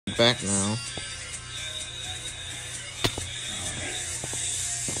back now.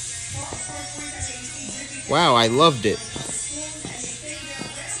 Wow, I loved it.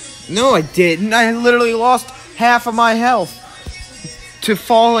 No, I didn't. I literally lost half of my health to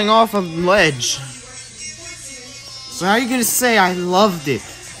falling off a ledge. So how are you gonna say I loved it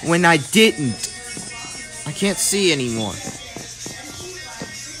when I didn't? I can't see anymore.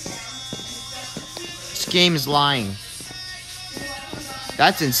 This game is lying.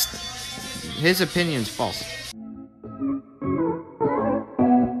 His opinion's false.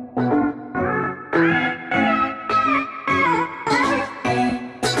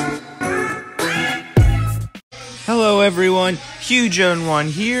 Hello everyone, Huge01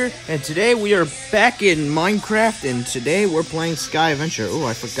 here, and today we are back in Minecraft, and today we're playing Sky Adventure. Oh,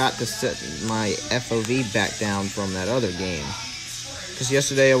 I forgot to set my FOV back down from that other game. Because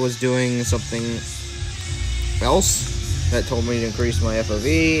yesterday I was doing something else that told me to increase my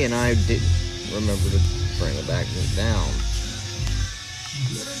FOV, and I didn't remember to bring it back down.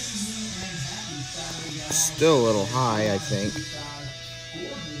 Still a little high, I think.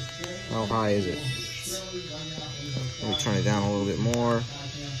 How high is it? Let me turn it down a little bit more.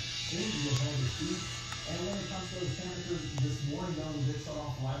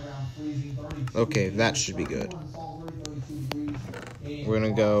 Okay, that should be good. We're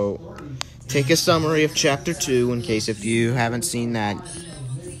gonna go take a summary of Chapter 2 in case if you haven't seen that.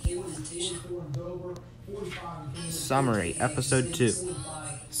 Summary, Episode 2.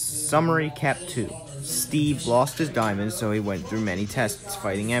 Summary, Cap 2. Steve lost his diamonds, so he went through many tests,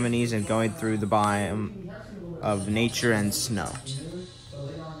 fighting enemies and going through the biome of nature and snow.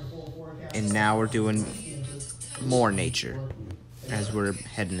 And now we're doing more nature as we're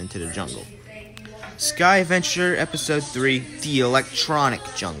heading into the jungle. Sky Adventure Episode 3, The Electronic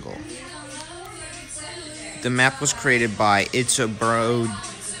Jungle. The map was created by It's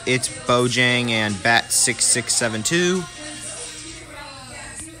Bojang and Bat6672.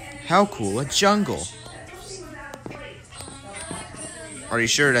 How cool a jungle. Are you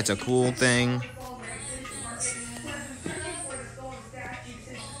sure that's a cool thing?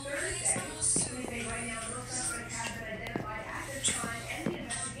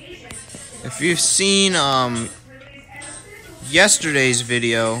 If you've seen yesterday's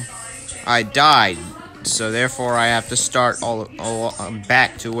video, I died, so therefore I have to start all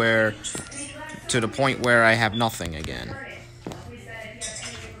back to the point where I have nothing again.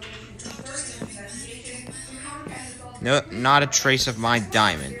 No, not a trace of my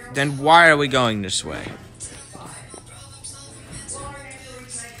diamond. Then why are we going this way?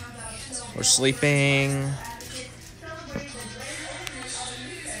 We're sleeping.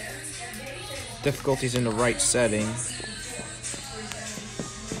 Difficulty's in the right setting.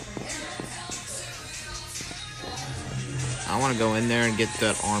 I want to go in there and get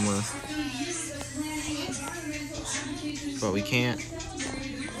that armor, but we can't.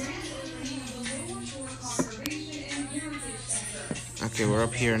 Okay, we're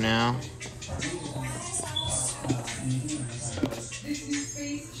up here now.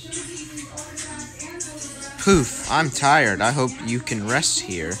 Poof, I'm tired. I hope you can rest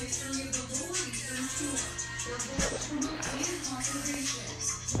here.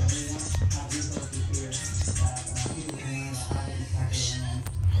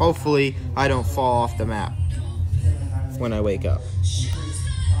 Hopefully, I don't fall off the map when I wake up.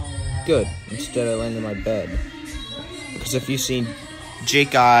 Good. Instead, I land in my bed. Because if you've seen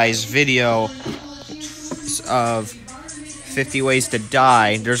Jake Eye's video of 50 ways to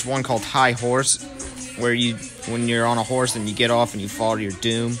die, there's one called High Horse, where when you're on a horse and you get off and you fall to your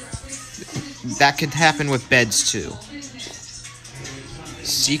doom. That could happen with beds too.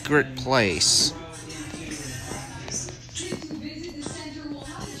 Secret place.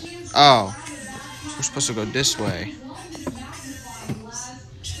 Oh, we're supposed to go this way.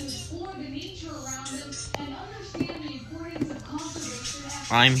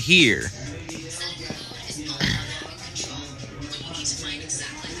 I'm here.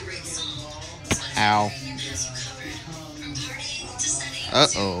 Ow.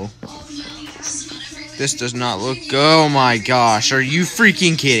 Uh-oh. This does not look... Oh my gosh, are you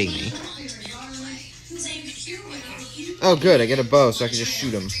freaking kidding me? Oh good, I get a bow so I can just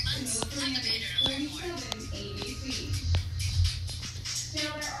shoot him.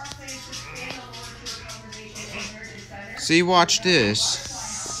 See, watch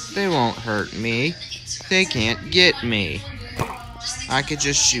this. They won't hurt me. They can't get me. I could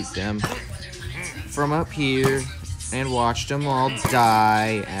just shoot them from up here and watch them all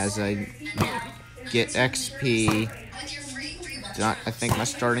die as I get XP. I think my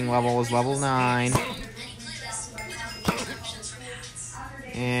starting level is level 9.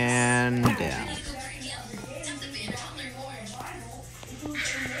 And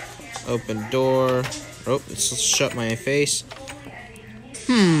Open door. Oh, it's shut my face.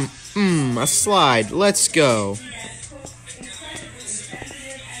 A slide. Let's go.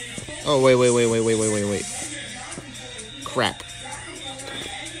 Oh, wait. Crap.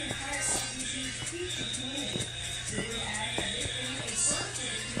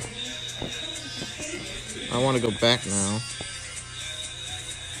 I want to go back now.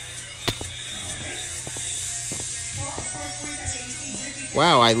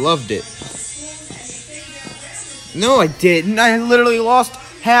 Wow, I loved it. No, I didn't. I literally lost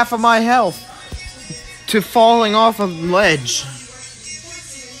half of my health to falling off a ledge.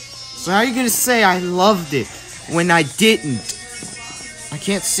 So how are you gonna say I loved it when I didn't? I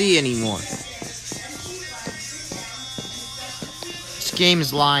can't see anymore. This game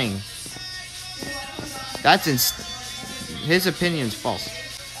is lying. His opinion's false.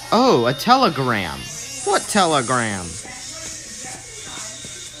 Oh, a telegram. What telegram?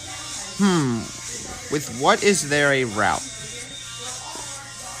 With what is there a route?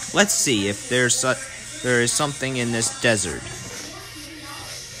 Let's see if there is something in this desert.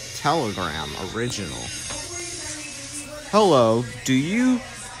 Telegram original. Hello,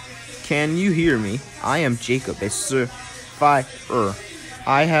 can you hear me? I am Jacob, a survivor.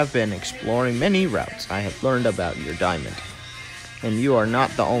 I have been exploring many routes. I have learned about your diamond. And you are not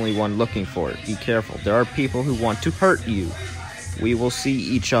the only one looking for it. Be careful. There are people who want to hurt you. We will see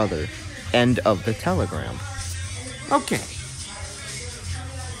each other. End of the telegram. Okay.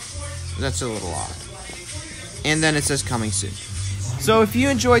 That's a little odd. And then it says coming soon. So if you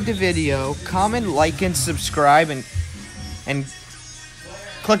enjoyed the video, comment, like, and subscribe, and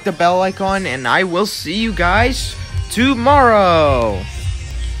click the bell icon, and I will see you guys tomorrow.